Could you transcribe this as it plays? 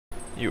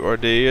You are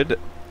dead.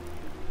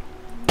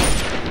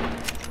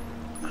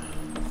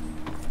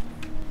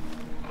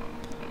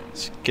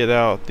 Let's get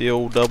out the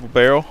old double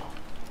barrel.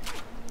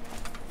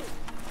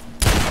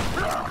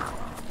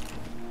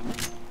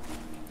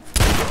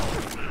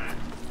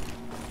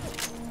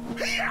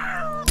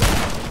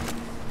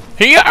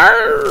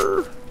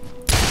 Here!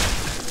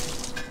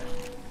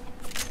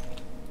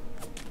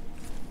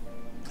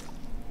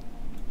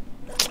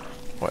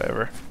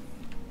 Whatever.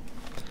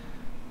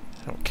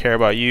 I don't care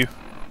about you.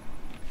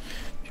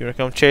 If you wanna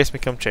come chase me,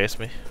 come chase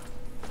me.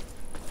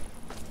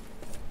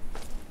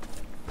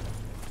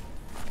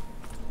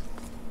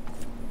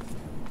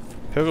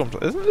 Pilgrims,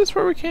 isn't this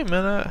where we came in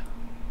at?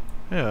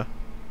 Yeah.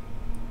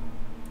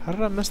 How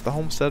did I miss the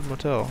Homestead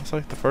Motel? It's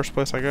like the first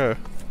place I go.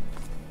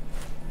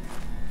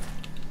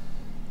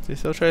 Is he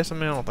still chasing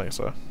me? I don't think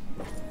so.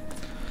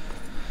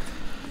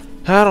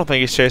 I don't think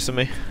he's chasing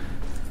me.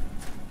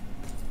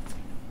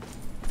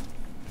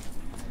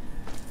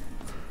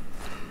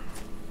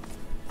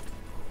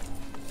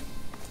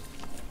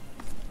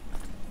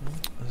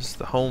 This is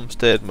the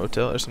Homestead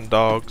Motel. There's some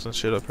dogs and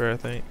shit up here, I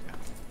think.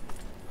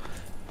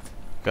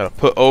 Gotta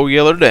put Old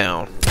Yeller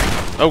down.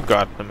 Oh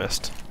god, I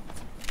missed.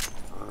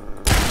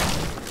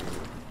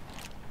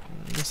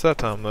 It's that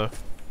time though.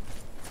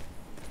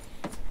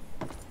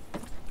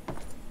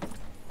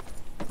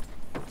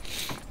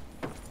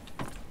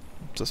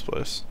 What's this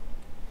place?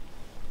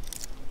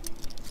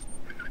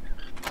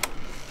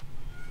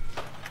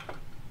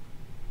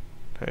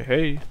 Hey,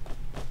 hey.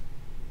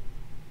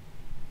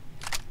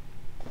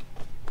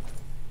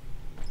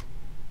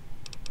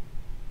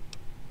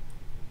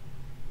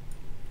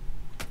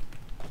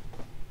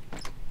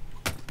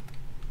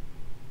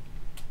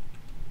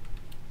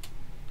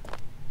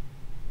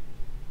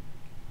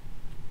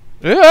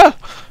 Yeah!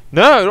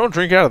 No, don't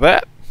drink out of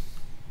that.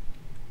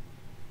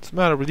 What's the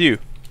matter with you?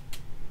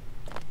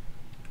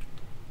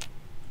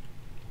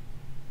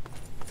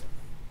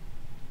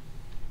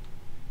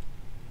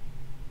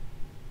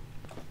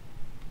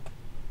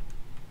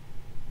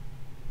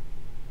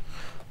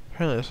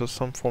 Apparently this was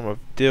some form of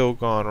deal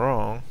gone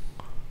wrong.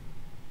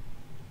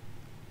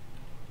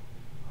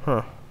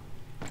 Huh.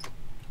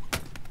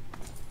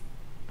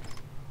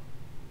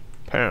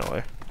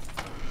 Apparently.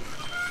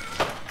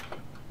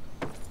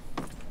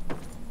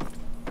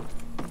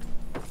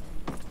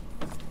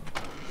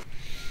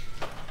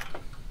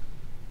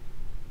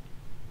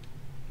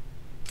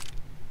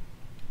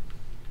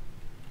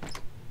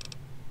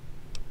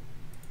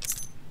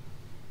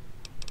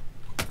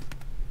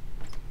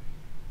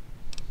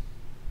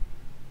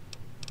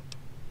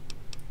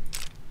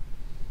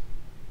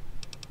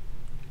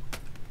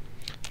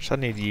 I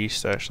need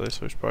yeast actually,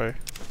 so we should probably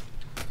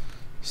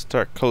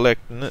start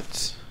collecting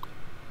it.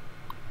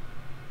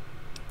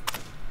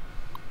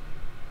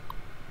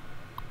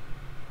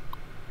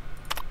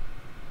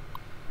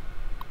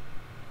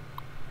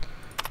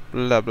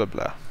 Blah blah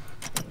blah.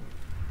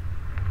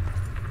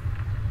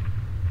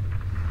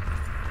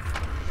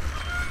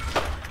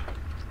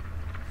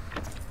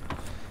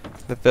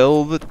 The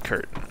velvet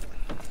curtain.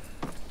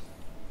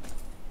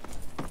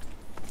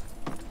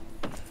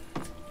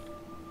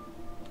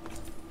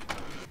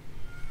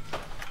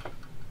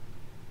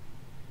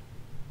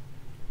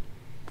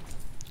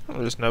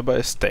 There's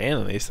nobody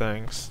staying in these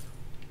things.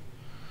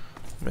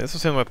 I mean, this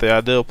would seem like the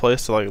ideal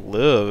place to like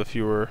live if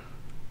you were.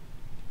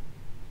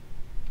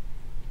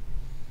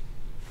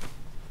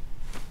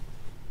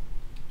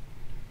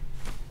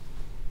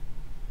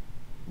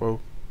 Whoa.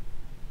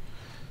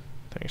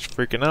 Things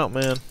freaking out,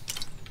 man.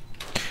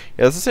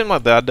 Yeah, this would seem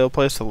like the ideal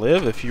place to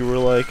live if you were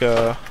like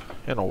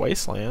in a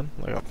wasteland,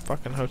 like a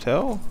fucking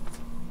hotel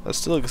that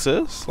still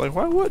exists. Like,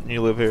 why wouldn't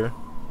you live here?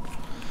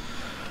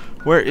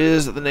 Where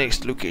is the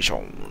next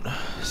location?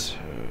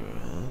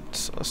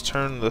 So let's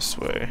turn this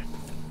way.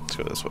 Let's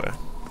go this way.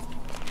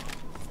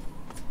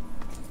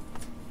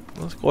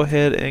 Let's go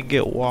ahead and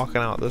get walking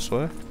out this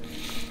way,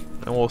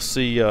 and we'll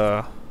see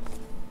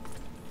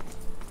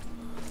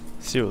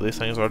see what these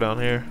things are down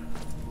here.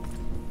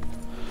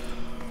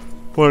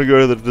 Want to go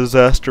to the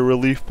disaster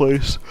relief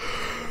place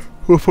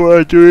before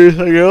I do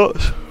anything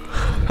else.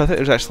 I think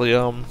there's actually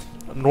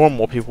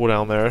normal people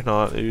down there,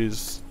 not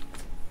these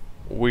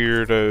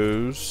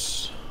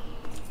weirdos.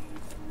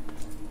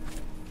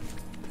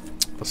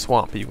 The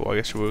swamp people, I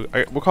guess you would.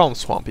 We'll call them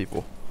swamp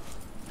people.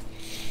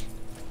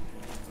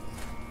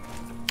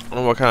 I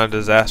don't know what kind of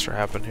disaster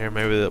happened here.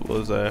 Maybe that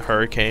was a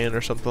hurricane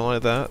or something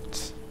like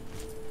that.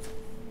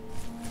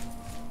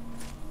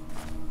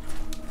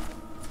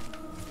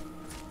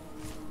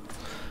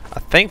 I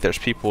think there's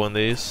people in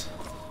these.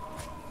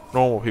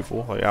 Normal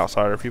people, like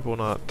outsider people,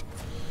 not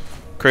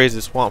crazy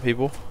swamp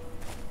people.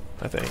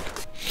 I think.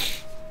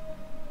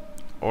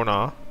 Or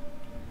not.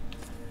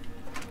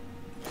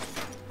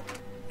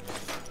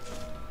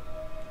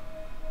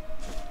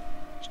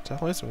 There's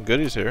definitely some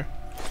goodies here.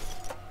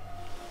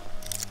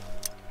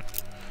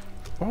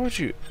 Why would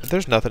you... If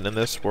there's nothing in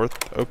this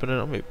worth opening,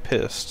 I'm gonna be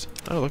pissed.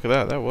 Oh, look at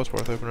that. That was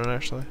worth opening,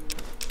 actually.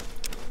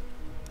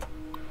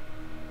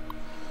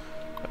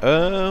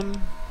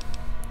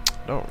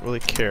 Don't really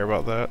care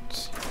about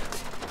that.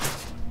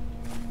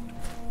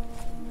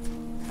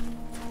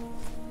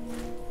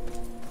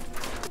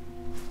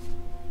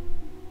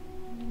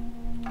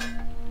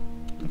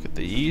 Look at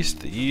the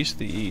east, the east,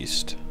 the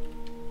east.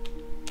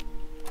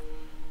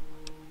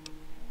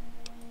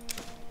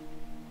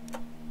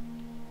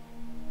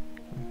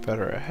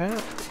 Better a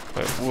hat?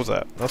 Wait, what was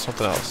that? That's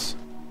something else.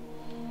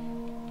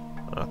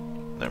 Oh,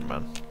 never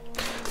mind.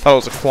 Thought it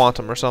was a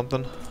quantum or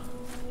something.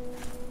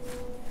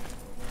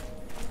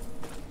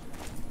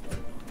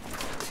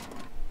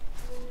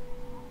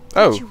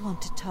 Oh. Don't you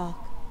want to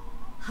talk?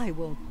 I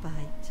won't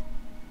bite.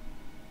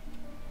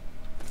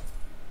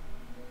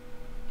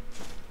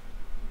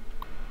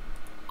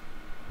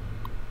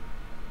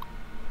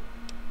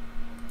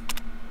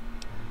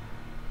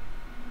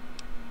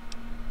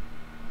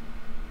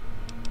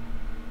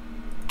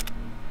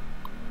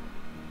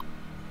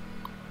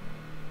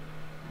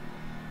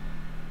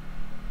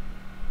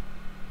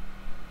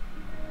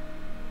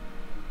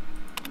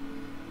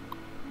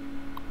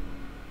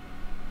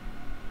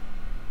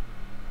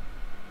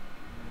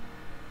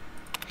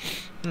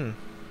 Hmm.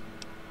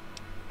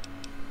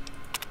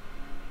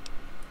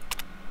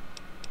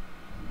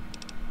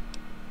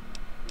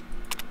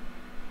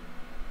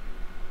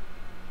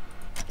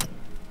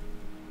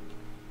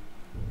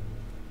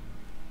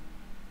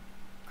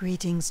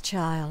 Greetings,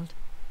 child.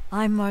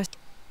 I'm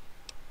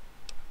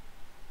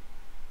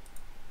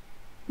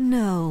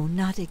No,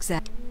 not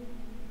exactly.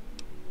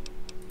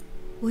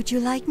 Would you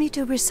like me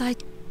to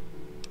recite?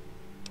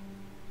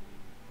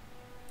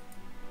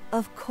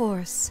 Of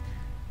course.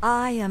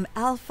 I am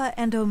Alpha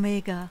and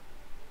Omega.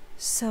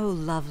 So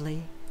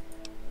lovely.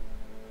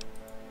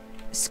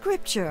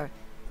 Scripture.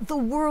 The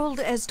world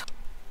as...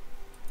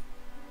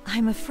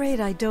 I'm afraid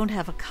I don't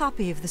have a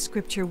copy of the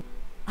scripture.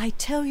 I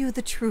tell you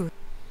the truth.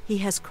 He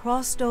has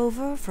crossed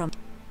over from...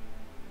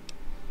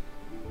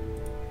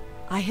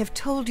 I have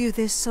told you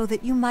this so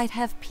that you might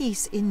have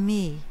peace in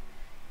me.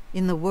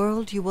 In the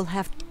world you will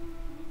have...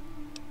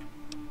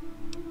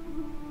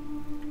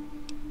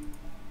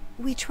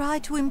 We try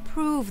to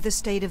improve the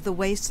state of the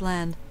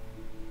wasteland.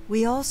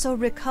 We also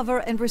recover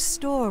and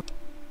restore.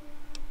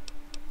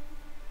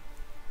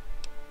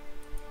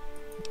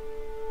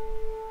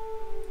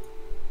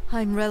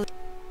 I'm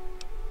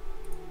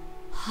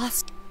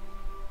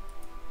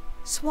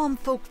Swamp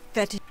folk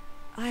fetish.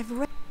 I've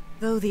read,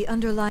 though the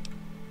underlying...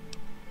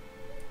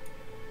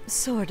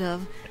 Sort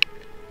of.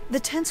 The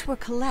tents were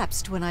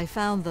collapsed when I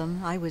found them.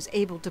 I was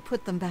able to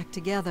put them back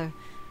together.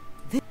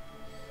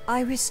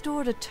 I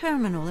restored a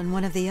terminal in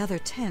one of the other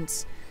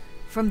tents.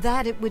 From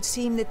that it would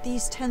seem that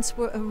these tents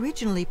were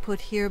originally put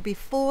here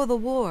before the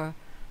war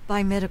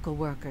by medical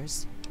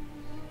workers.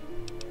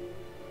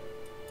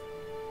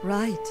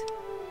 Right.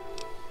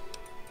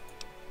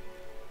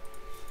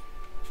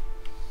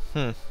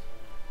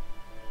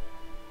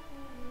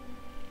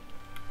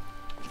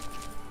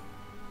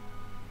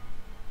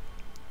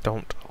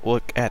 Don't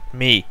look at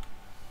me.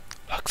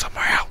 Look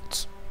somewhere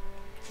else.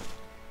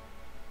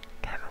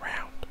 Turn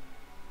around.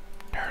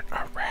 Turn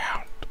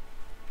around.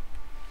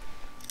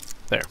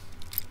 There.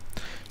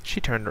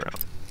 She turned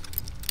around.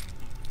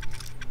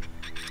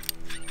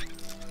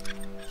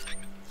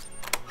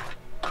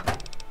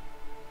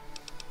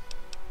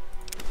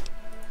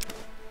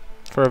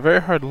 For a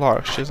very hard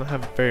lock, she doesn't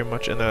have very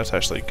much in there that's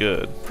actually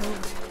good.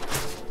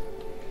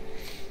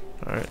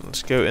 Alright,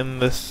 let's go in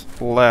this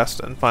last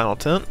and final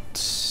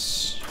tent.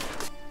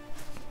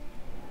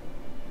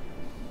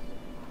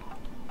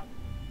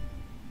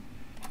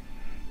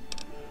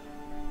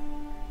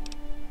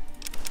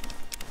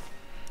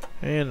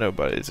 And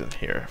nobody's in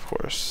here, of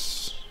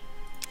course.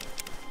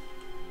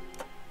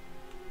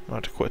 I'm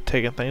about to quit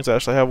taking things that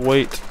actually have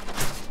weight.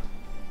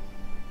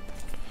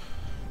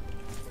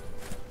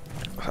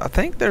 I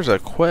think there's a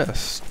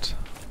quest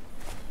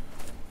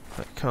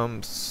that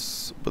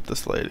comes with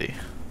this lady.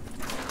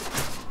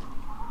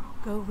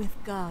 Go with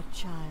God,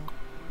 child.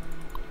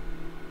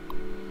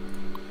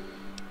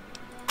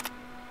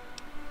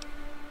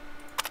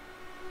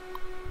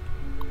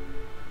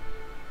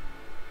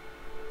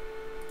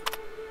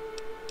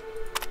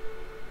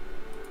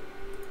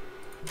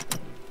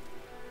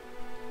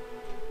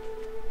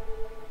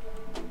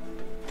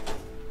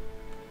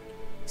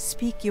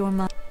 Speak your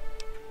mind.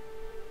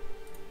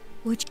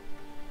 Which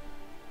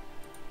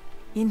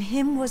in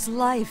him was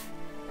life,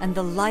 and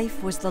the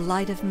life was the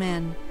light of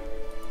men.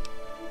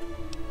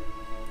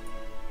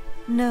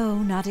 No,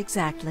 not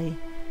exactly.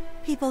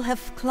 People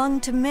have clung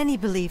to many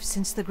beliefs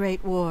since the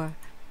Great War.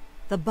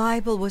 The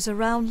Bible was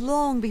around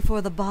long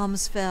before the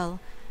bombs fell,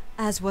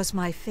 as was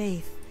my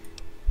faith.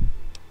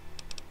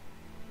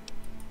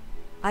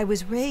 I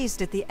was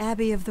raised at the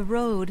Abbey of the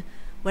Road,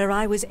 where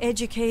I was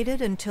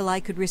educated until I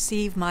could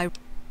receive my...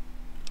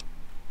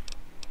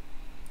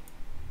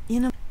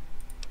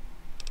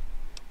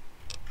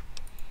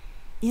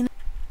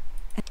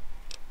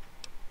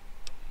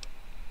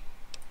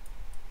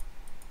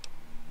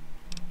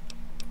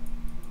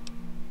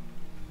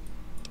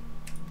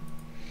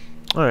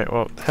 Alright,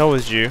 well, the hell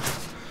is you.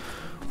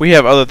 We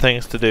have other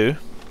things to do.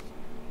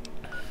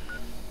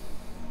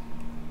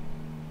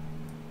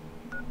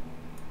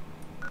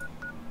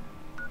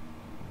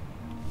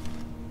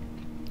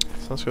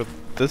 So let's go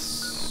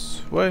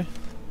this way.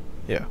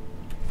 Yeah.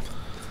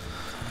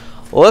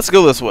 Well, let's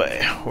go this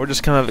way. We're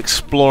just kind of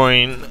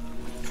exploring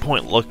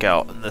Point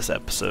Lookout in this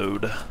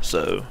episode,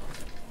 so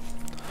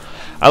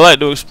I like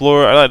to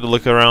explore. I like to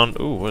look around.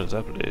 Ooh, what is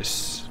that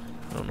place?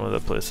 I don't know what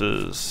that place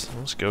is.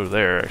 Let's go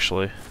there,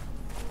 actually.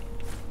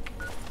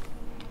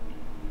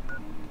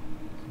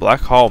 Black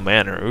Hall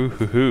Manor. Ooh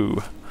hoo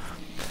hoo.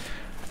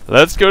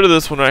 Let's go to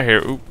this one right here.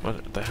 Ooh,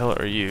 what the hell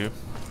are you?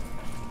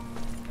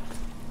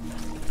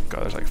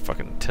 God, there's like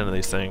fucking 10 of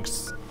these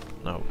things.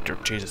 No, dear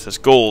Jesus, it's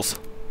ghouls.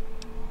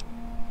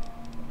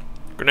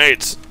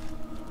 Grenades!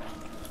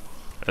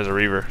 There's a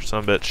reaver. Son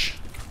of a bitch.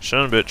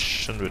 Son of a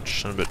bitch. Son of a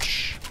bitch. Son of a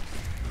bitch.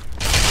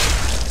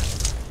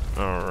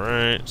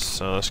 Alright,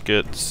 so let's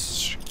get...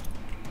 See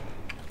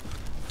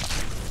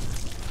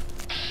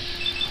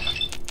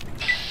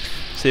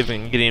if we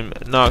can get him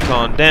knocked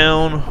on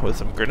down with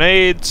some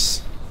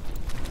grenades.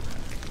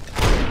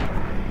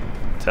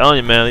 Telling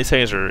you, man, these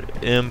things are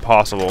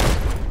impossible.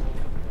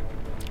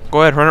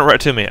 Go ahead, run it right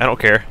to me. I don't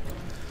care.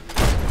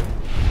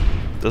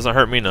 Doesn't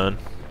hurt me none.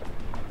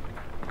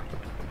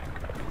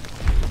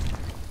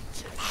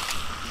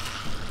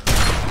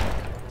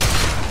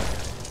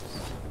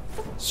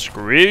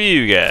 Screw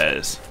you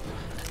guys.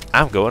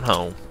 I'm going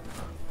home.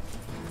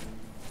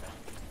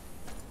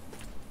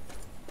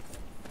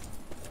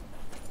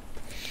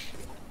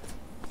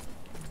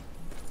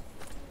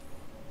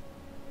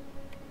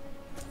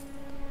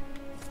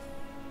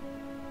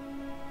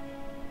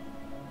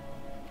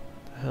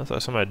 I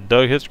thought somebody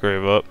dug his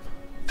grave up.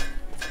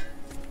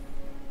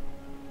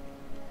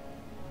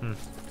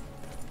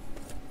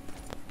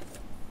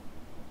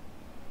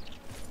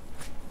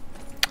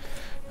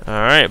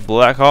 Alright,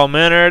 Black Hall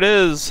Manor it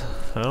is.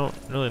 I don't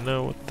really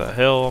know what the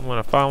hell I'm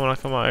gonna find when I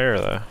come out here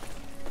though.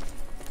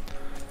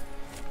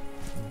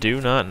 Do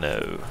not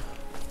know.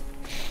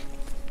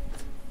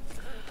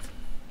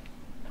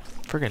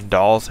 Freaking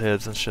dolls'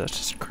 heads and shit, that's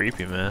just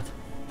creepy, man.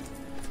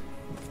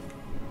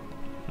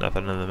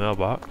 Nothing in the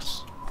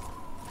mailbox.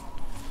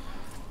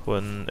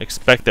 Wouldn't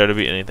expect there to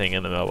be anything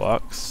in the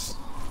mailbox.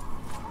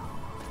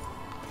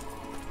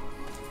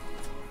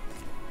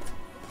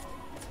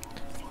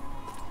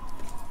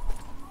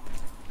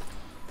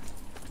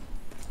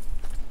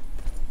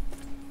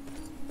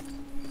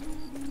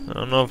 I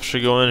don't know if I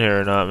should go in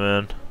here or not,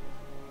 man.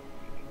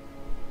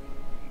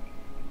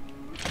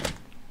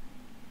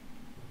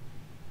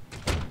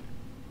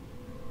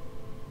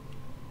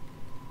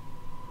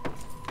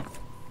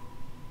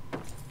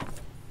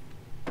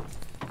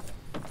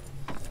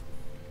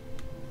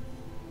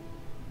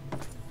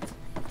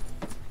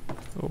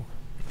 Oh,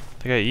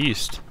 I got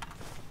yeast.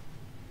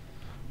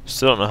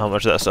 Still don't know how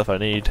much of that stuff I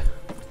need.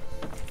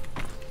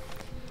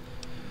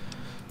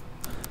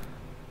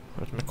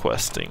 Where's my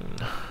questing?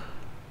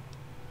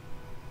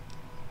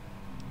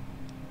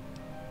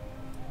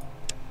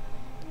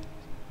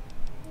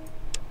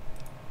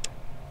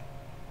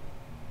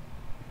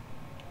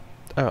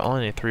 Oh, I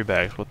only need 3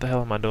 bags. What the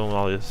hell am I doing with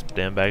all these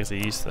damn bags of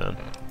yeast then?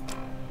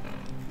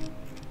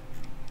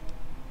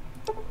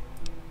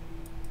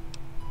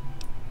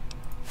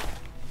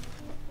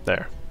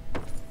 There.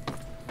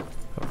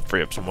 I'll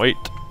free up some weight.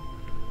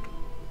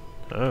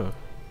 Oh.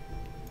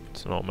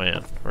 It's an old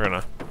man. We're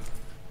gonna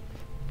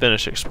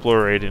finish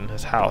exploring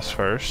his house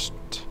first.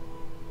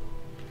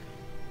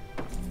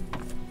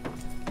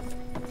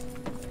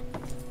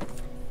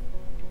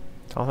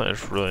 I don't think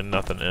there's really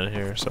nothing in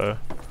here, so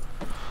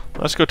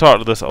let's go talk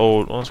to this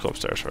old... Well, let's go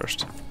upstairs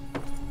first.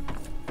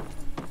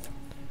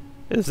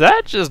 Is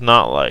that just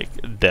not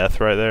like death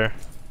right there?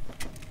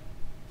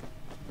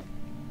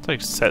 It's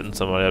like setting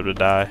somebody up to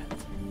die.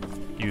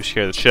 You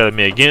scare the shit out of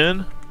me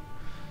again?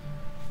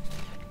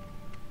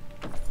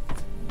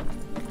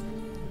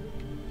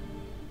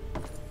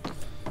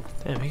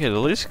 Damn, you could at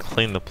least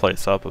clean the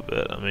place up a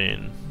bit. I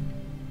mean...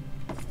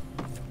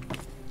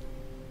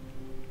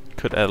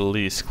 could at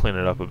least clean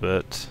it up a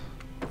bit.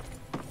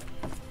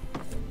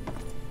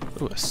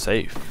 Ooh, a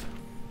safe.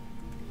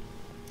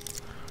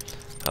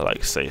 I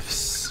like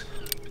safes.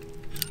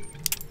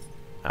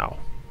 Ow.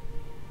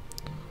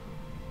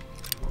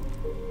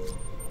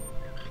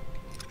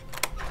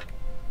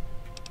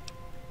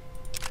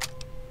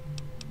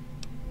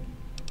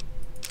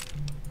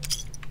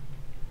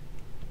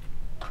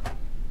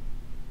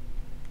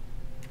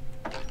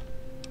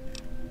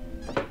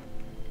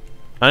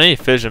 I need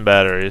fission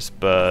batteries,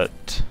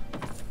 but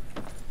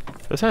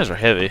those things are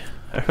heavy.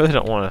 I really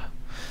don't want to.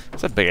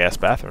 It's a big ass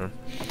bathroom.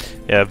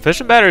 Yeah,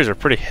 fission batteries are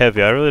pretty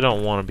heavy. I really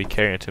don't want to be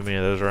carrying too many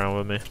of those around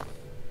with me.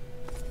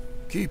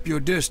 Keep your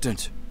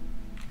distance.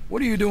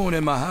 What are you doing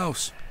in my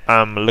house?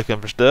 I'm looking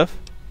for stuff.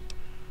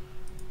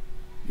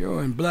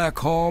 You're in Black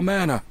Hall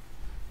Manor.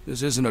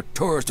 This isn't a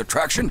tourist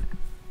attraction.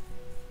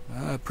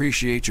 I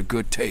appreciate your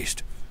good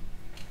taste.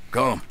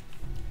 Come.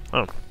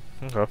 Oh,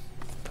 okay.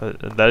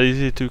 That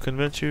easy to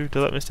convince you to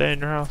let me stay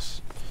in your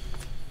house?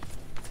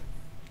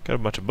 Got a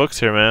bunch of books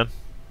here, man.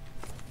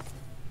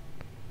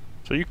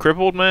 So you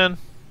crippled, man?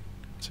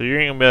 So you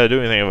ain't gonna be able to do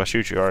anything if I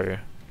shoot you, are you?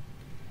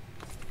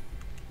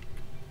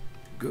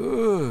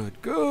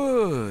 Good,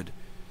 good.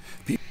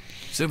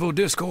 Civil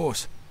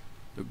discourse,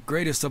 the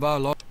greatest of our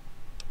law.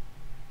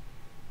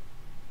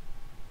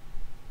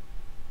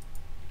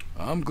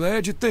 I'm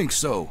glad you think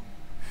so.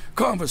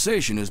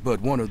 Conversation is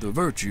but one of the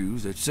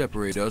virtues that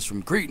separate us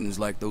from cretins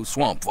like those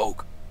swamp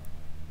folk.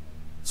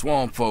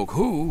 Swamp folk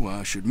who,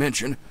 I should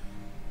mention,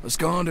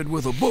 absconded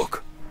with a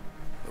book.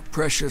 A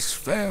precious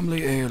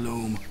family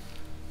heirloom.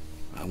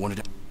 I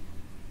wanted to...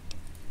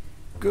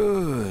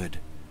 Good.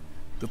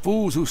 The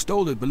fools who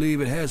stole it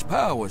believe it has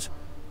powers.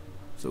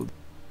 So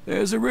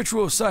there's a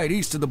ritual site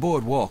east of the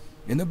boardwalk,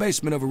 in the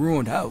basement of a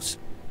ruined house.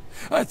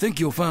 I think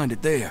you'll find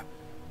it there.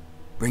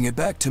 Bring it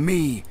back to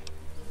me.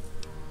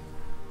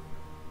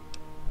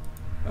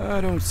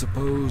 I don't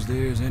suppose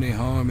there's any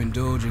harm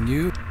indulging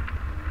you.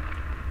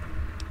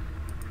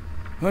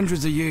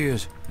 Hundreds of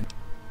years.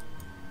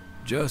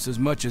 Just as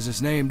much as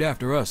it's named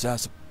after us, I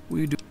suppose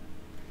we do.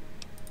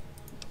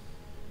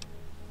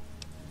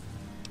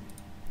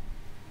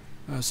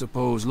 I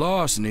suppose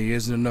larceny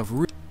isn't enough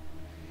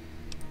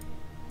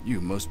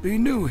You must be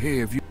new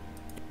here if you...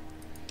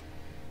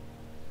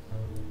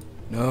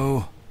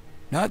 No,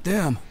 not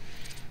them.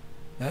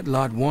 That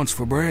lot wants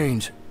for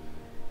brains.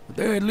 But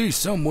they're at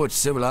least somewhat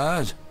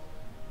civilized.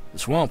 The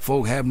swamp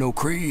folk have no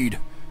creed,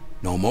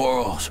 no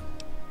morals.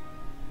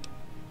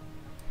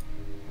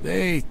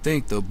 They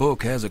think the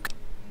book has a...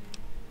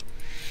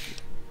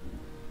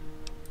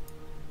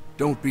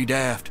 Don't be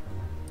daft.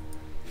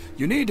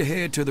 You need to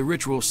head to the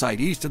ritual site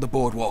east of the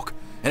boardwalk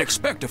and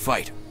expect a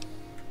fight.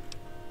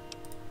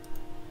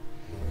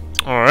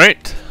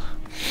 Alright.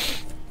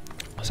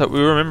 So we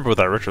remember where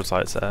that ritual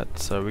site's at,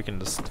 so we can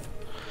just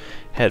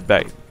head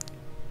back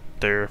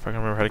there. If I can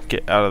remember how to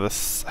get out of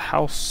this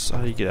house.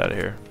 How do you get out of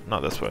here?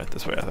 Not this way.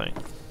 This way, I think.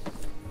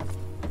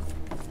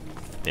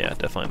 Yeah,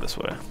 definitely this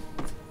way.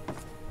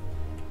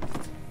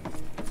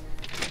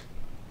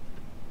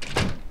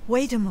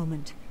 Wait a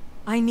moment.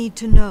 I need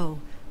to know.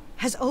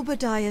 Has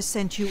Obadiah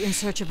sent you in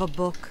search of a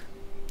book?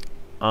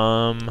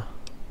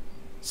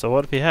 So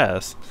what if he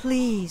has?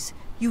 Please,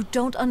 you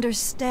don't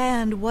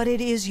understand what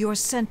it is you're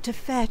sent to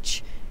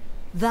fetch.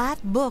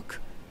 That book,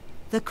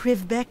 the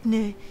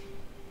Krivbekne,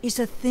 is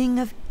a thing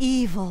of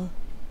evil.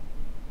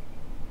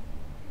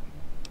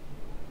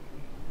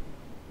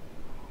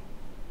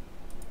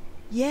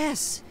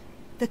 Yes,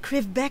 the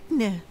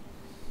Krivbekne.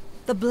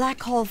 The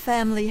Blackhall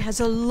family has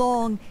a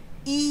long,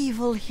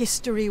 evil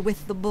history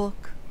with the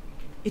book.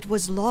 It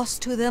was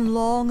lost to them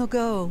long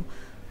ago,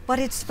 but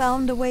it's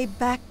found a way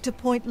back to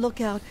Point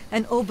Lookout,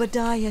 and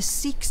Obadiah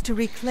seeks to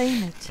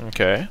reclaim it.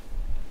 Okay.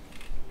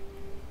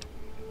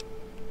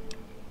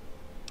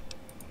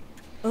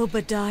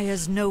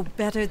 Obadiah's no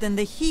better than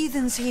the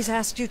heathens he's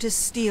asked you to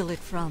steal it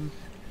from.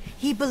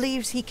 He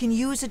believes he can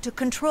use it to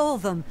control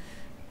them,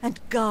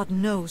 and God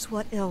knows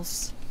what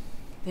else.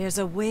 There's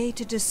a way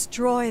to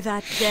destroy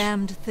that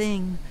damned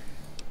thing.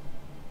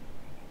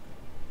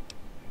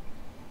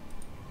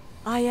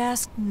 I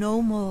ask no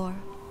more.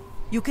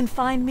 You can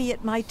find me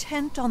at my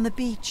tent on the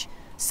beach,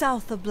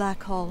 south of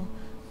Blackhall.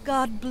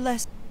 God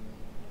bless.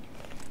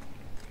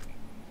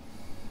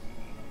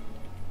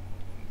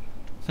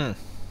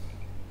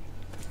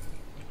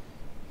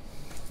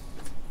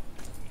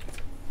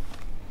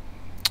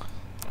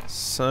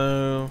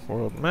 So,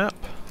 world map.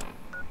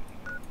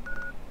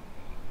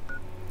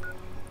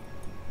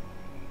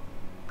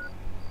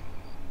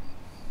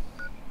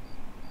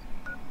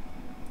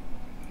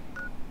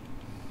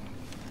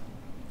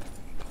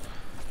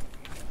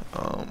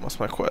 What's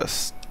my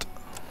quest?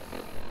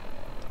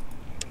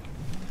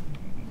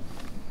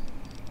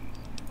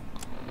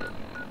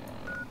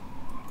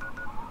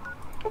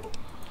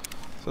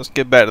 So let's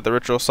get back to the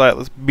ritual site.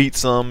 Let's beat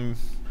some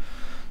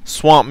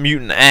swamp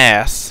mutant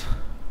ass.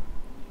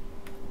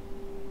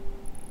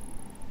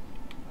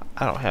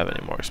 I don't have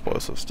any more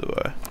explosives, do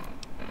I?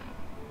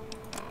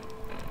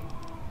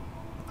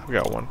 I've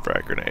got one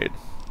frag grenade.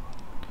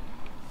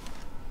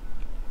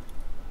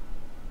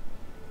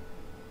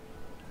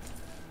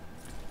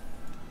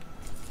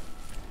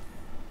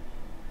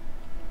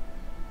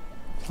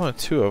 Only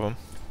two of them.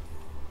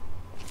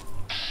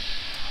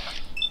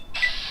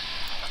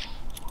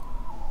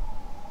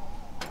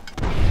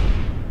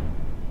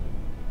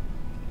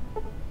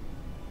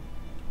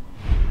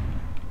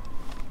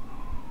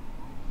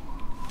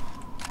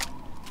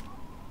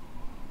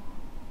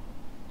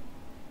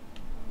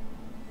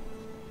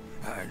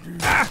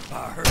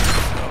 I heard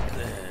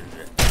something.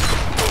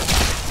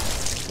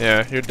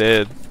 Yeah, you're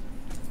dead.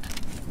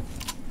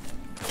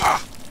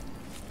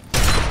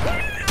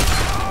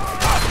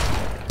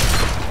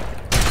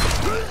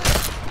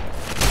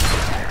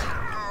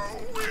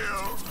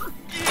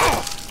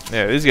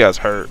 Yeah, these guys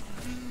hurt.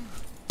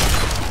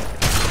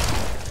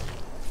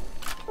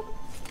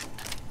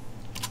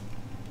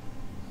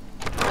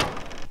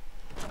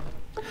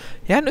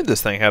 Yeah, I knew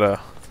this thing had a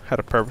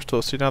purpose to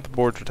it. See, now the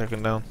boards are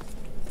taken down.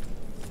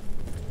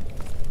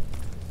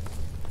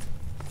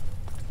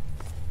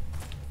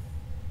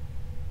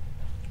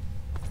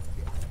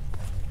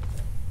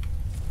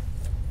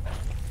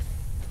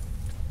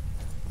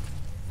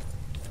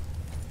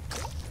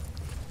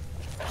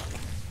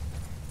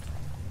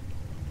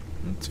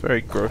 It's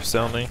very gross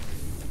sounding.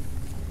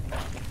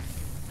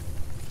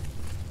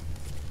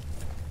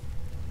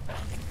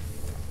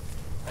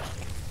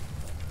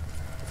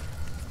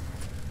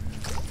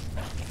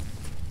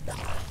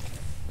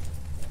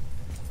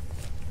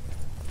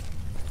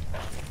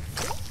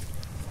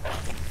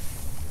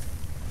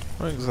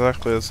 What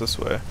exactly is this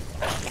way?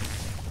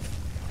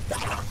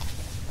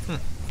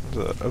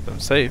 There's an open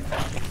safe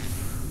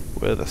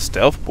with a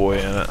stealth boy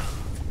in it.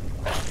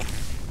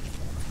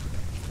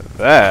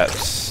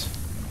 That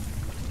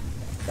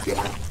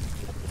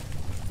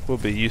will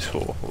be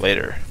useful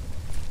later.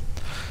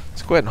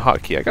 Let's go ahead and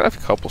hotkey. I got a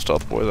couple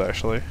stealth boys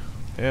actually.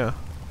 Yeah.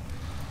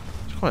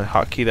 Let's go ahead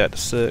and hotkey that to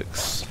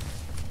 6.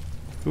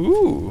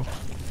 Ooh.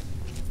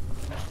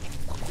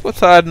 What's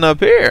hiding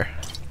up here?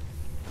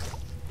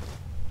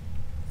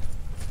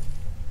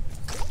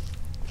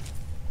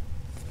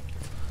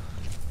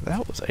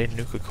 That was a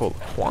Nuka-Cola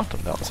Quantum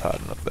that was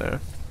hiding up there.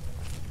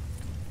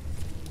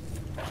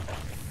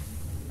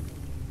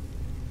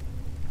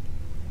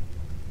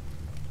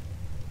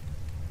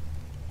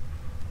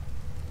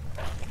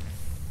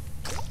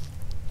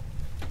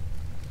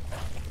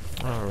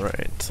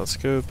 Alright, so let's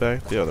go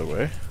back the other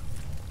way.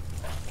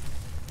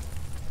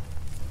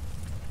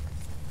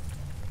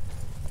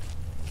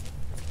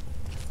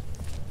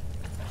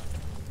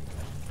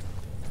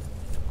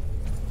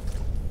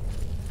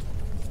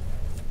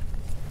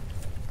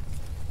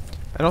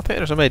 I don't think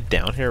there's somebody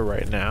down here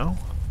right now.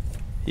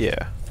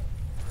 Yeah.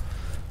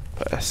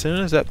 But as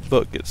soon as that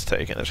book gets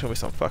taken, there's gonna be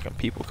some fucking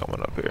people coming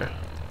up here.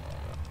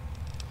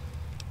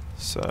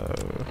 So...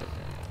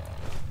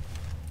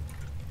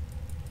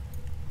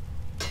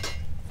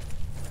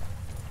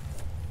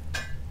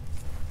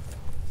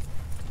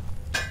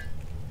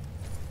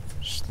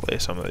 just lay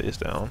some of these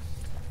down.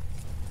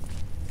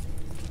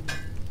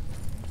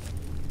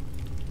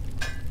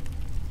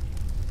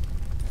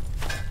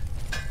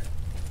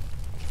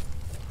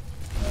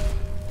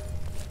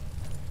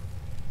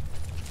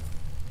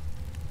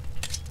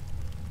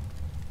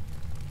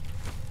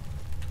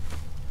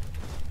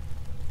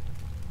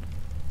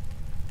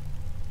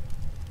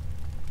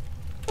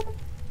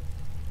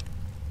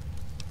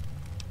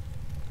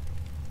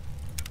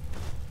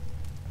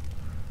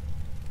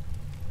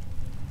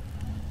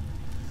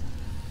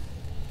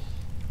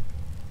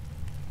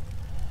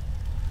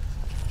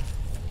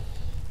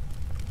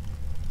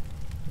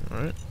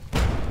 Alright.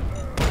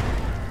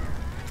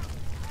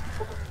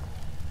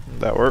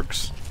 That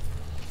works.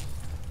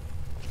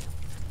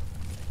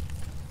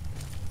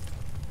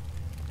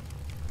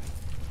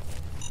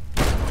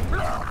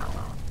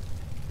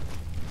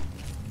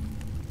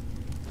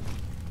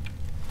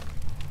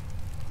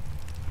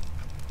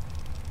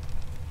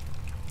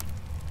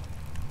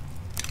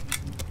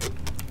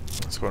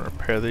 Let's go and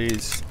repair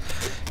these.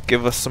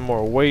 Give us some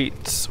more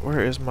weights.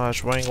 Where is my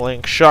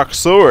Zwangling Shock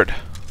Sword?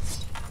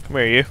 Come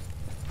here, you.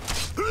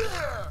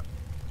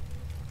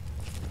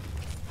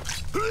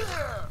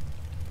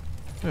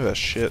 Look at that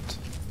shit.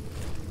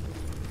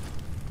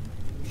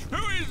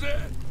 Who is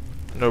that?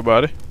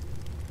 Nobody.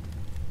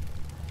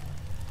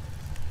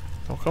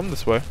 Don't come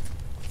this way.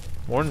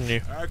 Warning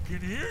you. I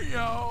can hear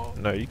y'all.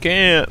 No, you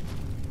can't.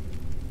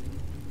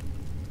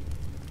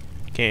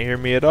 You can't hear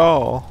me at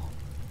all.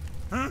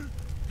 Huh?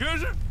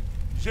 Cousin?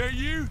 Is that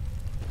you?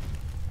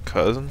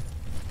 Cousin?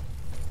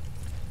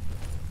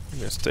 I'm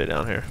gonna stay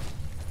down here.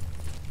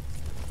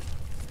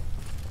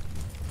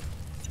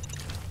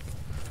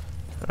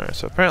 Alright,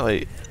 so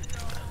apparently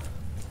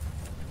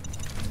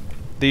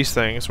these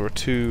things were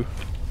two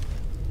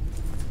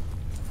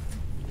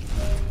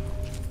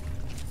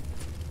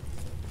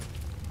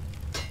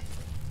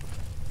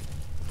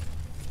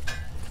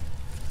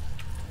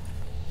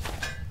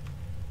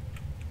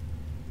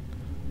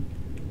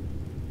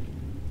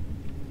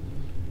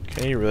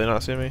Can you really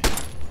not see me?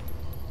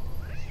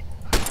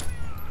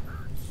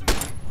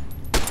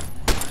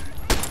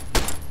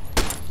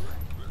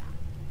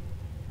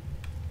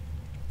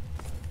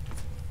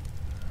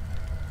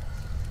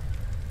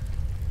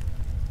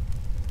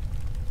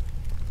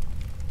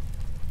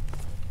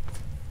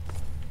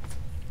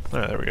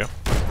 Alright, there we go.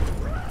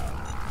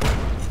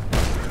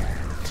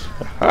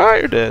 Ah,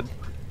 you're dead.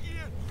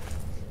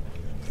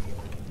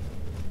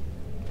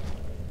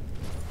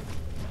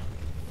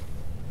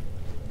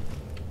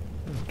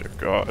 Oh, dear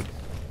God.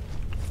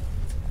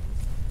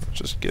 Let's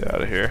just get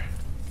out of here.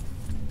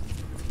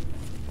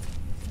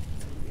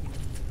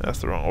 That's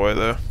the wrong way,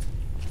 though.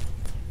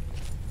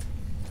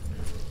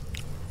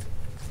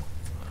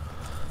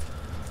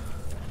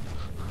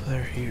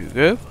 There you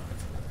go.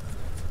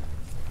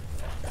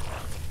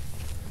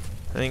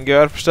 Thank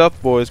God for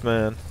stealth boys,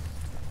 man.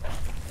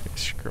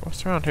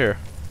 What's around here?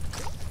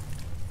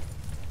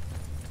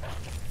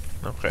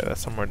 Okay,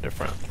 that's somewhere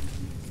different.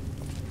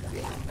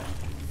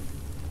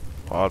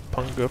 Odd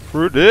punga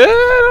fruit.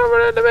 Don't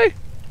run into me!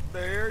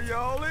 There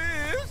y'all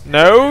is.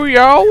 No,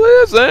 y'all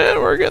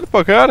isn't. We're getting the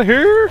fuck out of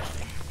here.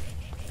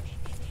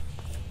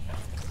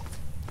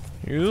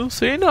 You'll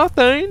see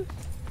nothing.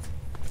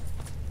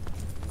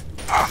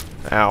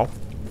 Ow.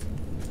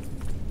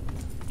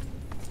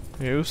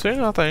 You see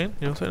nothing.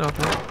 You'll see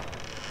nothing.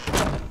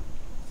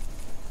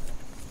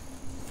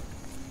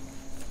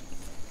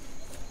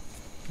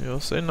 You'll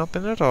see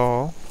nothing at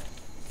all.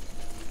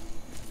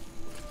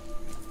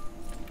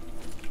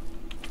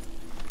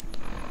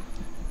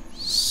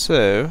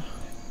 So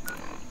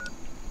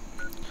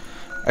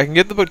I can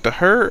get the book to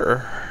her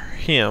or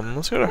him.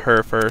 Let's go to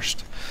her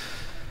first.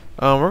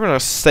 We're gonna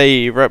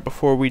save right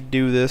before we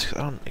do this. 'Cause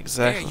I don't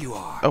exactly. There you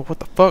are. Oh, what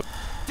the fuck?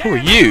 Who are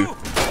you?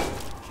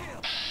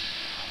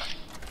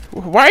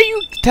 Why are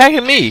you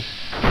attacking me?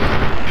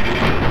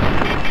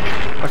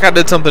 Like I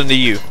did something to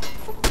you.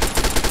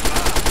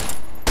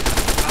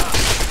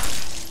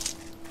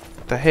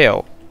 What the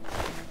hell?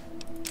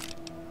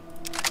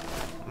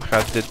 Like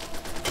I did,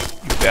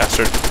 you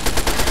bastard.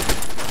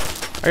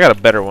 I got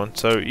a better one,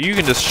 so you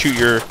can just shoot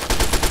your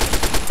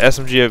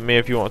SMG at me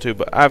if you want to,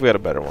 but I've got a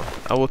better one.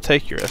 I will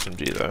take your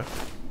SMG though.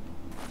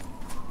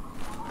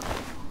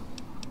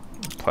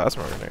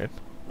 Plasma grenade.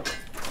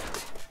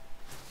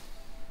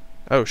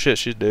 Oh shit,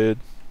 she's dead.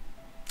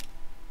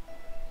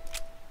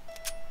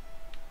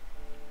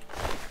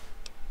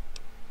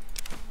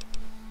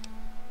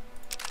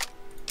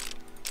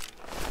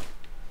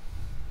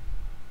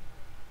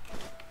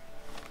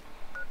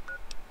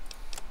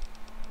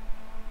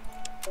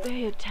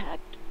 They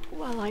attacked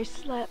while I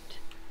slept.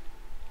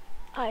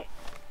 I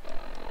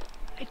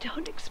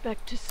don't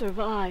expect to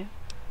survive.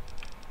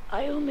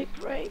 I only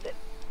pray that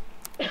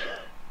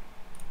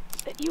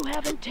that you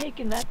haven't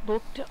taken that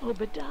book to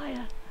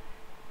Obadiah.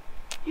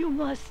 You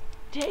must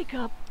take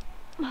up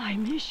my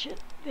mission.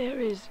 There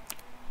is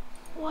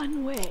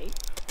one way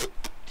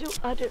to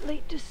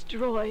utterly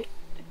destroy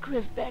the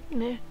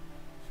Krivbekne,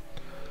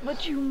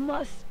 but you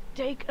must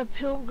take a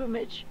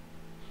pilgrimage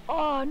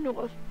far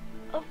north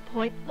of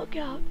Point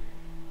Lookout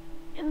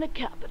in the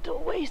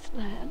capital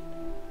wasteland.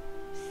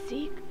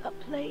 Seek a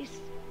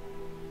place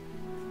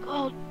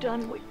called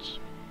Dunwich.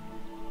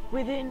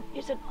 Within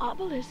is an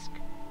obelisk,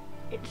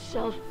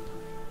 itself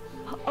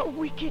a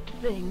wicked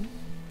thing.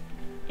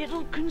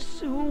 It'll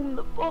consume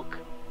the book.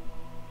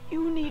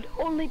 You need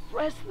only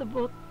press the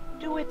book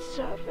to its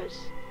surface.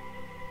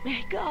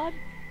 May God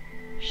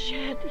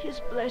shed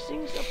his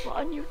blessings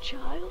upon you,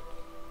 child.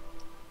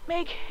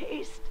 Make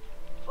haste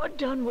for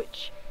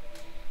Dunwich.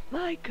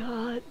 My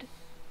God,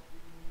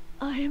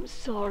 I am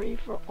sorry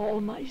for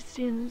all my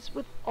sins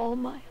with all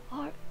my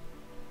heart.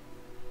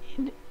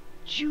 In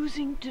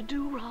choosing to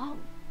do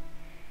wrong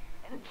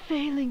and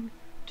failing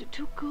to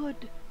do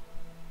good,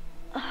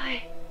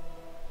 I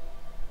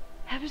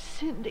have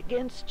sinned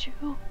against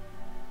you,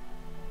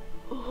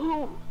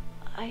 whom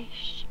I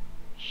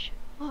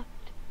should.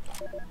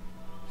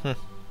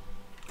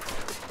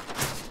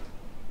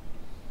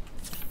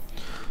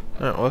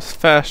 Alright, let's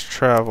fast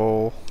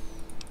travel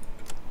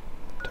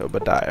to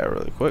Obadiah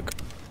really quick.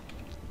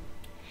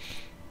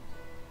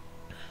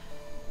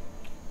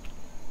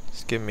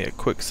 Just give me a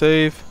quick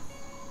save.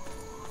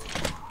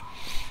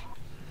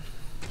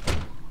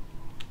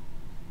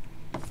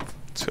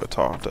 Let's go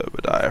talk to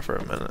Obadiah for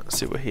a minute,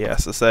 see what he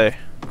has to say.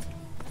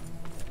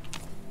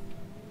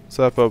 What's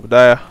up,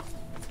 Obadiah?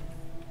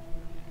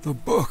 The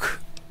book.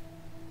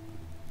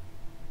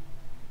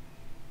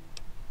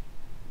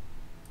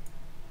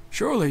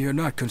 Surely you're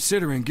not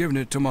considering giving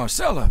it to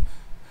Marcella.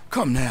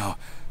 Come now,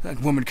 that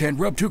woman can't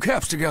rub two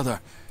caps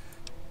together.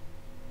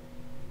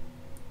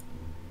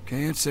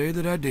 Can't say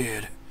that I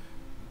did,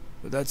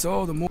 but that's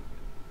all the more.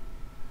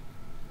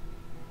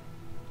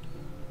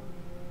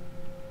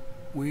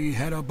 We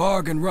had a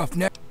bargain,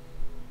 roughneck.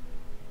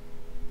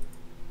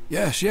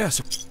 Yes,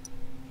 yes.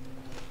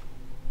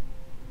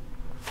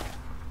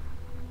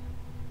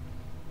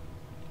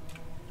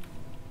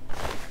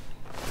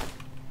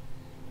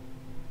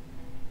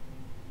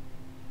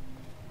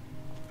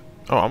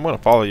 Oh, I'm gonna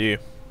follow you.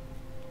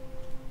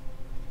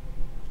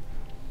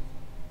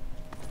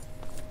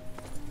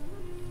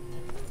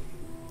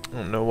 I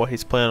don't know what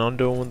he's planning on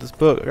doing with this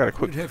book. I got a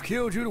quick. Would have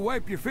killed you to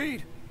wipe your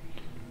feet.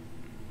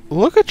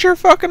 Look at your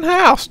fucking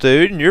house,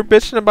 dude, and you're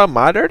bitching about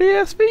my dirty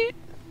ass feet?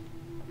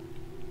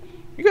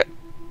 You got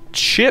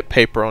shit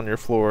paper on your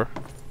floor.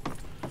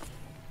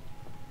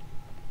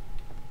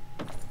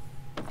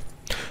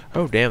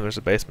 Oh, damn, there's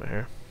a basement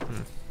here.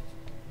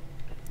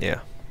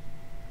 Yeah.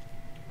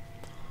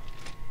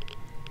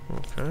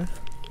 Okay.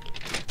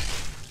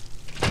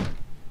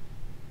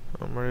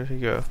 Where did he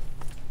go?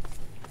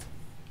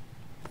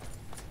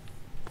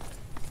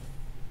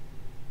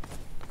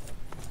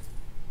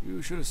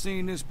 You should have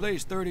seen this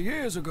place 30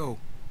 years ago.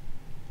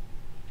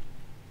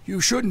 You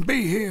shouldn't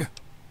be here.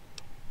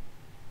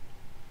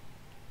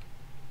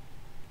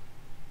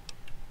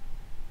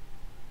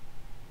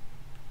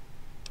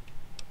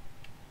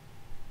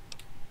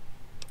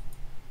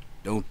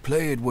 Don't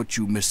play at what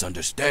you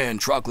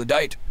misunderstand,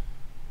 troglodyte.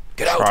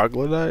 Get out.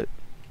 Troglodyte?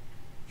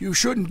 You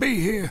shouldn't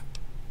be here.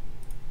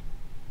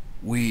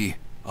 We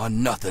are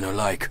nothing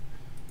alike.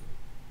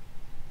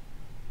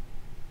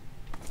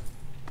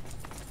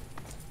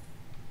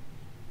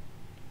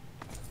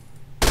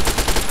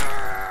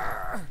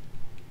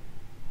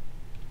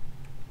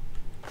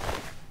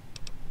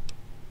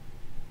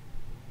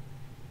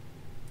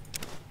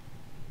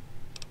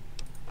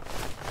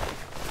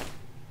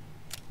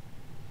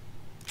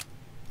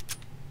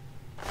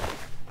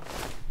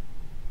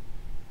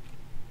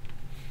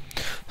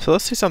 So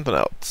let's see something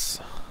else.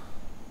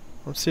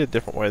 Let's see a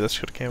different way this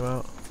could have came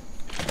out.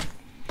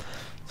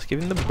 Let's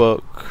give him the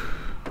book.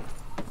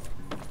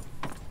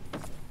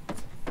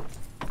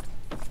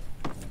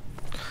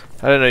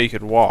 I didn't know you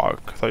could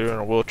walk. I thought you were in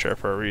a wheelchair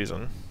for a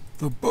reason.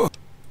 The book.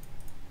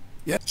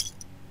 Yeah.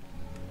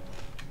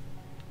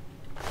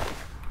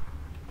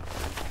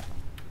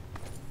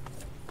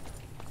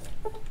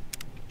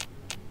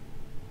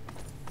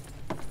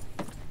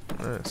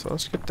 Alright, so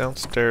let's get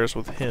downstairs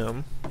with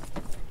him.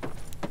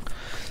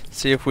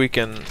 See if we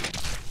can...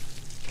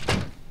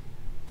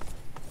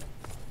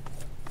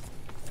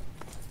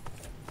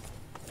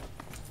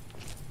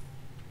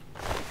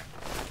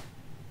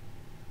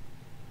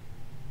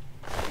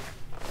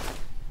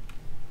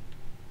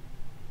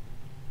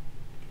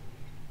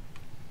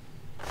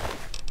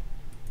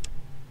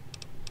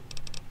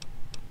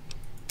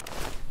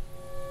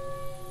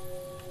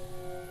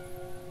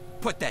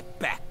 Put that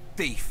back,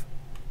 thief.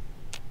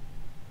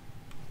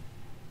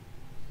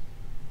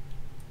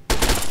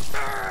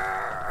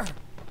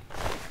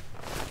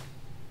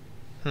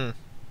 So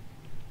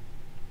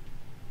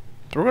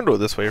we're gonna do it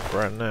this way for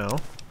right now.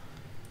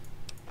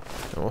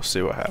 And we'll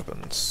see what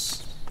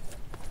happens.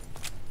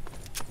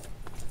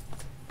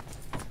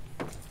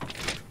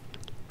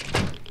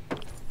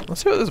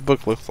 Let's see what this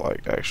book looks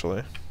like,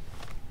 actually.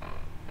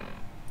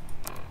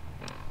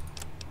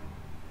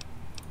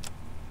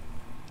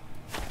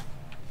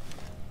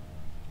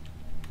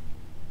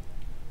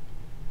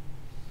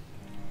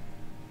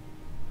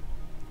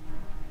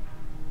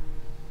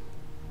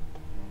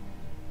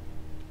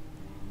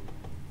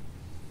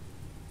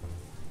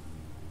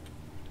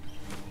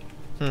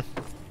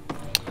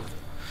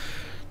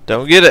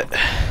 Don't get it.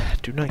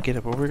 Do not get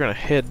it, but we're gonna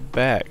head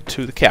back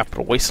to the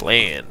capital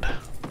wasteland.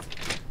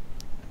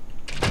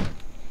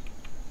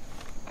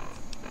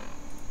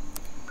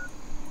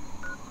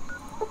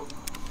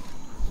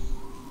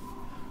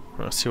 We're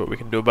gonna see what we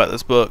can do about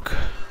this book.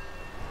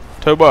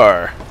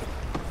 Tobar.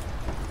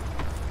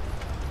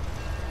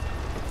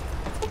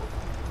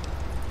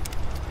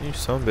 You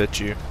son of a bitch,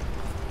 you.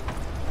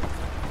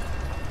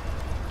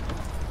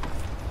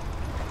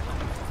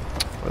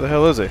 Where the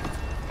hell is he?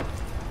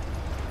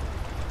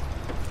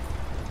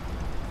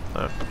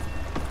 Oh.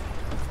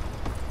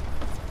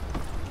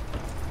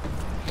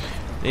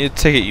 Need a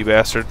ticket, you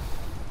bastard.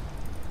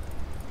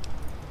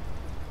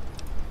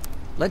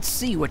 Let's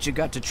see what you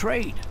got to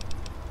trade.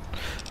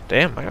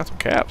 Damn, I got some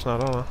caps now,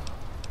 don't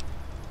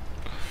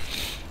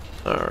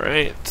I?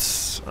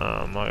 Alright.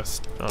 I'll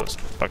just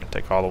fucking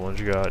take all the ones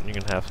you got and you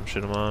can have some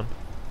shit of mine.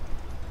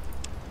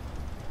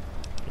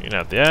 You can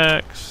have the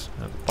axe,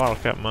 have the bottle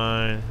cap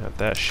mine, have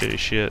that shitty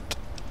shit.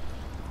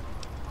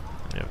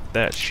 You have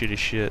that shitty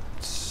shit.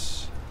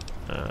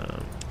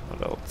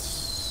 What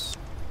else?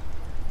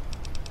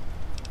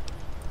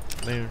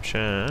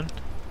 Moonshine.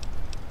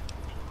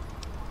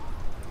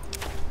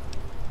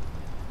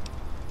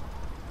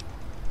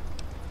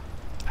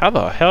 How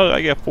the hell did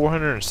I get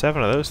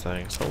 407 of those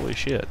things? Holy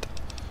shit.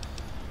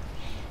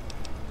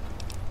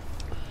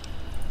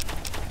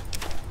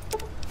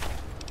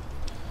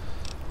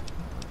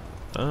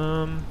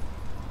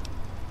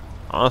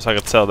 Honestly, I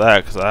could sell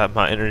that because I have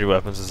my energy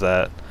weapons is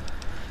at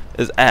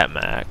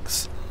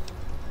max.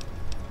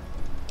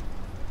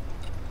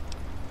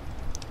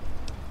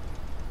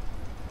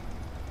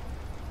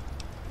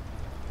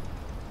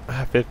 I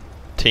have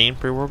 15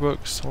 pre-war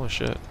books. Holy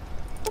shit.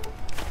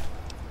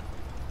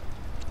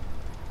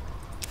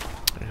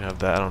 I have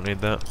that. I don't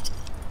need that.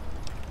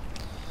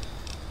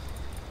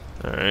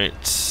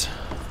 Alright.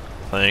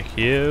 Thank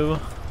you.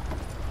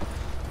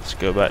 Let's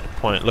go back to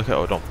point. Look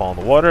out, don't fall in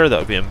the water. That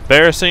would be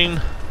embarrassing.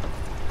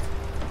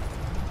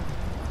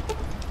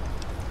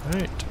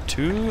 Alright.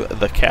 To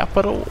the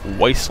capital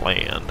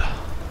wasteland.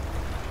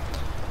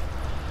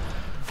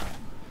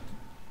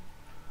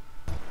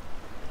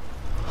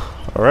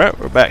 Alright,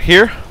 we're back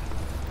here.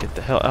 Get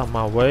the hell out of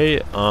my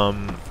way.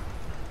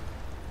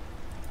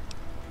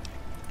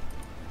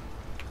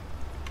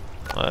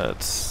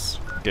 Let's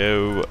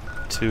go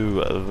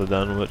to the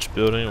Dunwich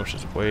building, which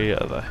is way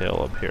the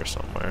hell up here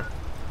somewhere.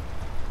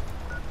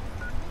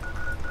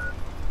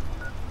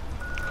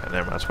 Okay,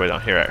 never mind, it's way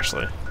down here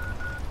actually.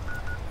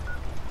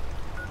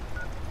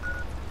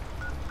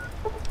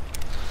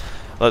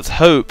 Let's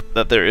hope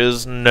that there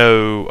is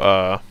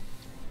no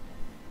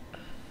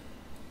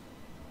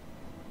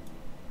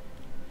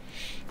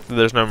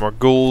there's no more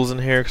ghouls in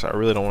here, because I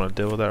really don't want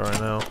to deal with that right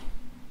now.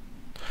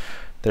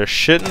 There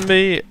shouldn't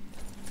be,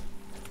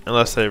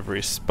 unless they've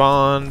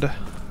respawned.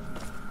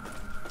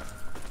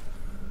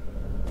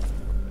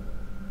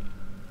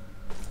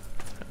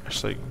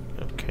 Actually,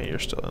 okay, you're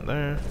still in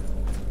there.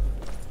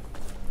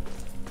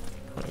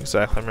 I don't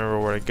exactly remember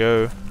where to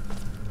go.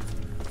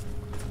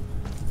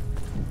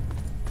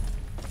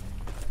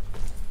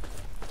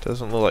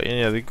 Doesn't look like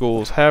any of the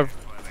ghouls have.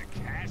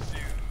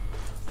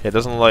 Yeah, it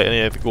doesn't look like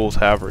any of the ghouls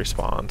have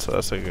respawned, so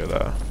that's a good.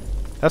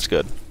 That's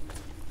good.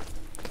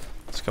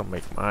 It's gonna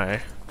make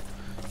my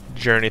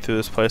journey through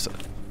this place a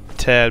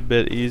tad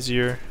bit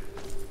easier.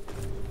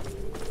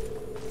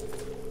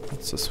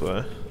 What's this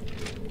way?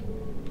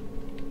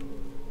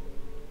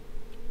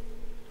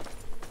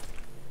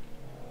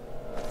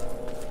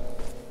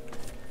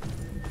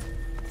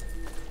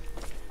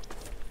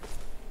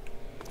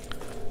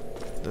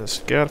 This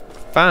got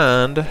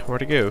find where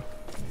to go.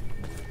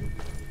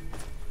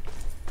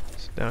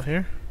 Is it down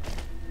here?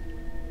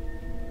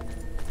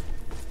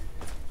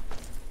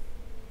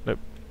 Nope.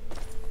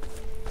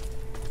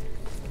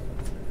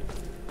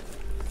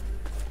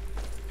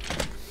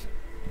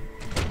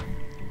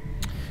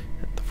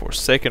 At the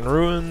Forsaken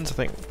Ruins. I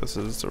think this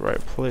is the right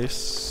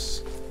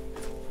place.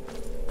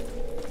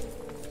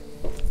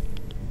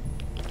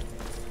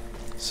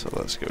 So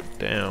let's go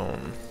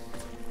down.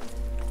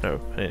 No,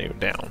 I need to go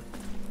down.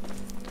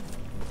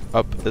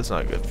 Up is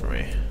not good for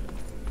me.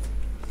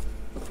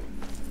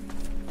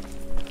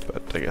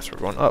 But I guess we're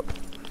going up.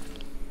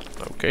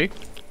 Okay.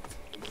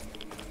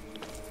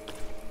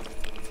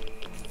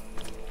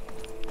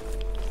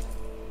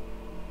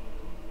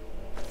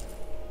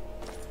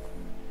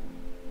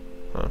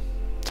 Huh.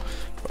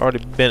 I've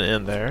already been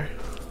in there.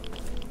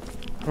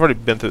 I've already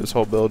been through this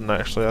whole building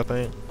actually, I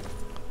think.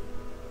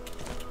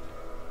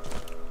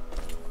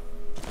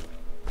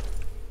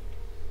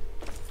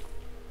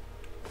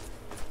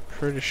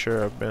 Pretty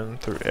sure I've been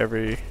through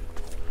every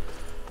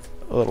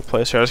little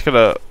place here. I just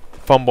gotta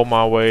fumble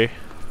my way.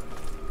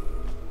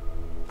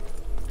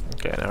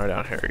 Okay, now we're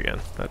down here again.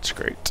 That's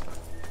great.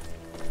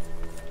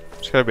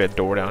 There's gotta be a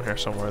door down here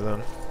somewhere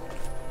then.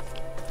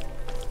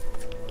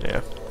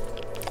 Yeah.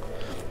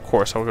 Of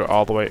course, I'll go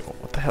all the way.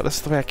 What the hell? This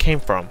is the way I came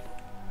from.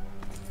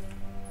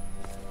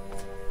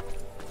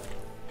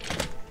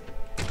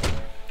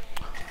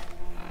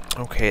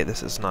 Okay,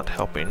 this is not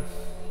helping.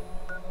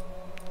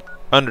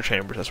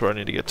 Underchambers, that's where I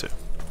need to get to.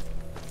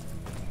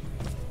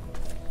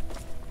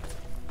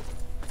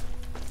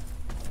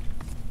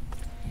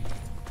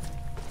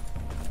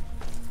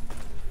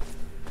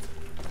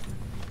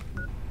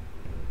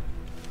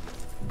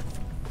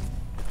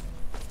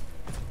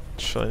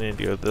 Actually, I need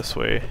to go this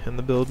way in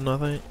the building, I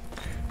think.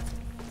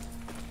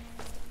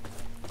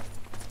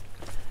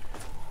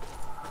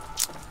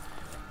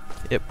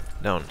 Yep,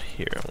 down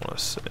here, I want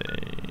to say.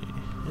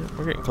 Yep,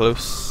 we're getting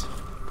close.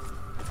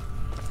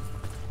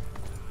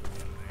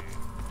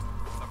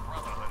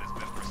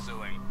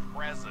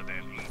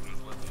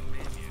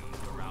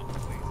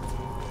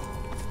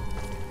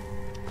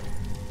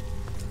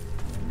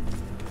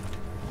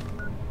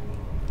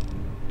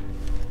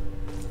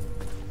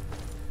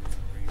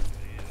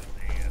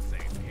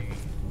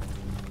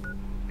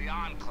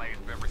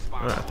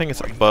 Alright, I think it's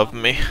above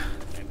me.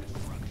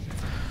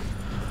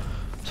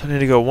 So I need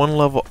to go one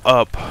level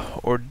up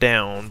or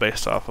down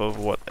based off of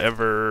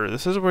whatever.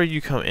 This is where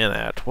you come in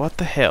at. What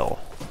the hell?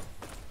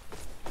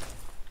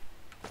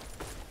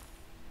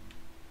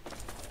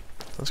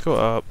 Let's go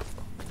up.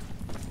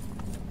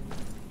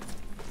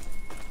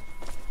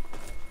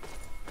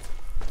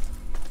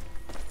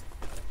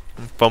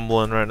 I'm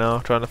fumbling right now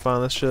trying to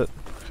find this shit.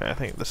 Okay, I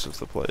think this is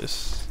the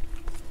place.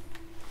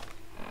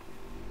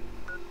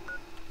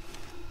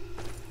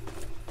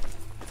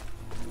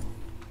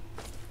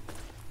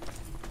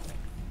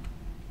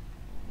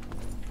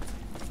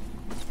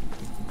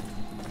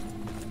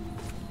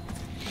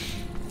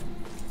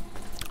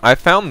 I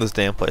found this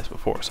damn place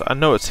before, so I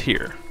know it's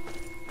here.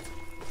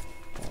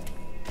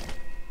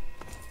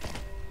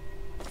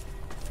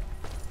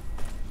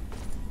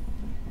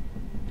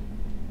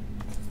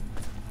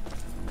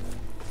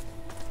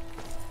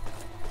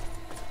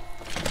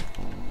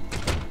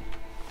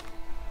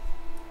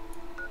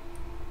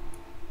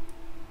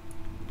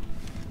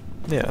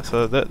 Yeah,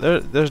 so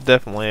there's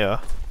definitely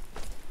a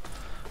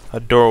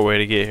doorway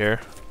to get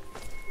here.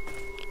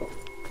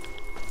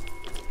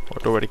 Or a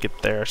doorway to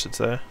get there, I should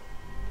say.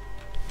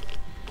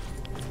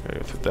 Gotta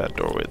go through that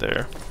doorway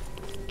there.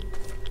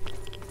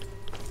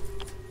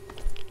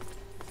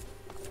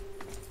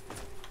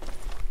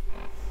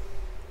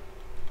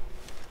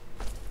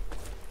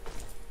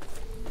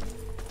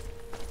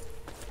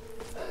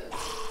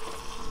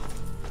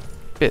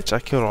 Bitch, I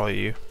killed all of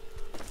you.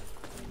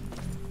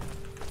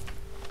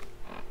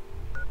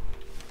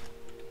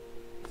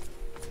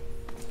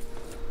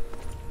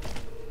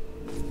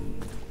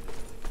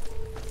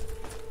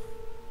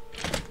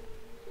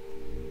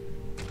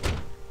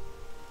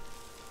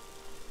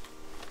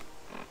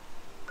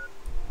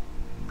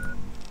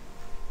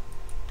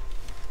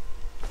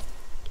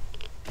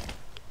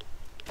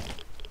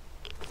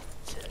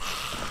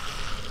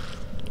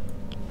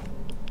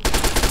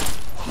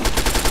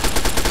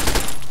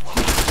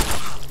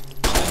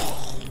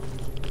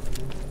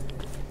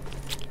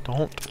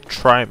 Don't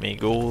try me,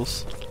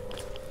 ghouls.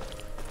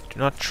 Do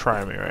not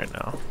try me right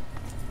now.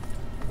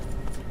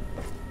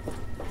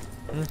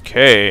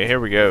 Okay, here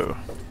we go.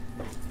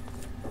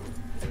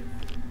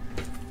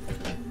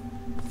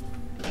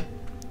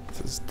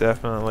 This is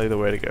definitely the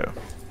way to go.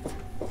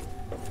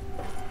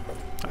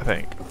 I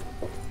think.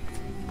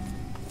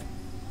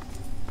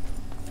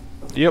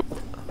 Yep.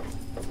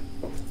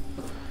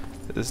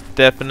 It is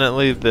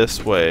definitely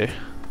this way. I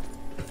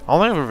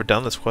don't think I've ever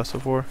done this quest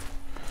before.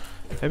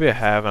 Maybe I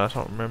have and I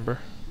don't remember.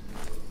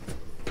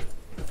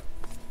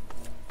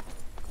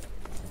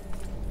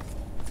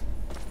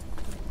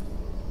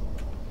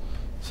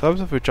 So what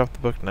happens if we drop the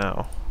book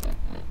now?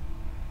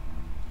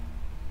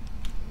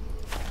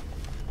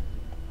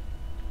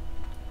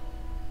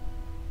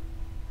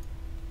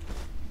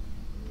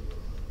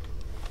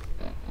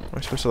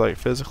 supposed to like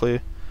physically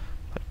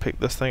like pick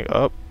this thing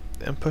up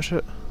and push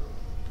it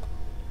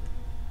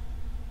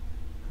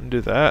and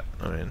do that?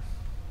 I mean,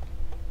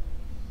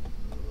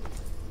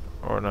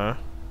 or no?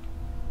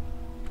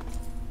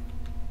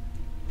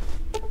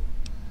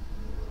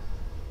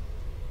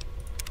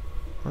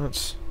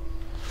 Let's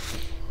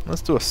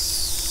do a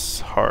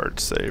hard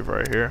save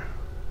right here.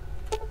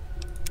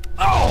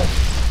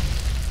 Oh!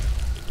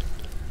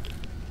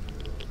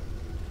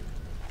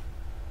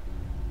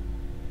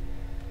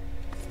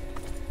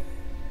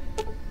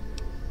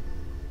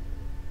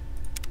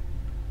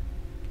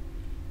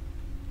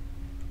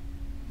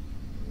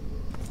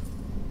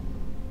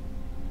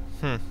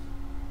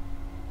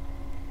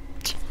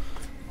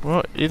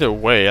 Well, either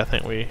way, I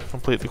think we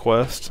complete the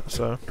quest,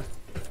 so.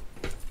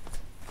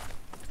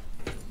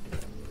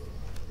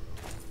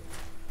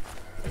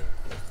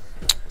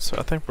 So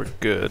I think we're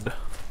good.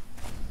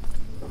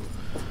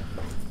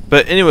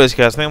 But anyways,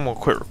 guys, I think I'm going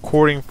to quit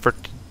recording for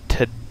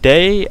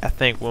today. I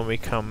think when we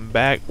come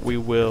back, we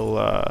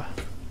will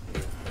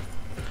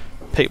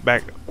pick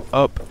back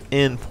up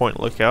in Point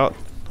Lookout.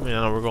 I mean,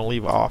 I know we're going to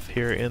leave off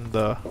here in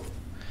the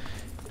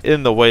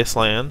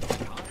wasteland.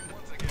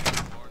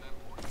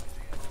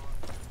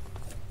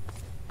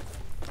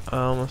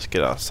 Let's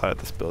get outside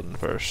this building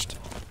first.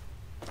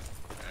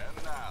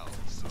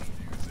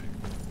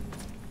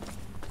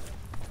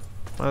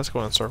 Let's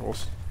go in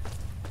circles.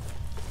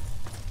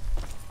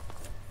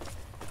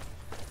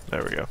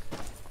 There we go.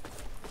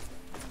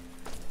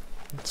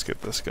 Let's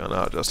get this gun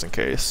out just in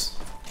case.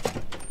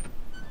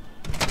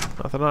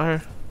 Nothing out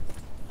here?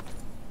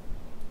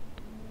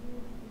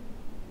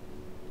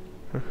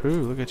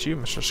 Woohoo, look at you,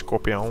 Mr.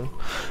 Scorpion.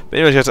 But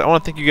anyways, guys, I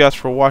want to thank you guys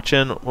for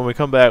watching. When we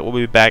come back, we'll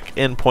be back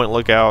in Point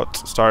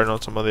Lookout, starting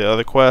on some of the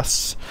other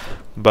quests.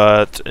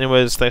 But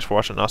anyways, thanks for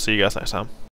watching. I'll see you guys next time.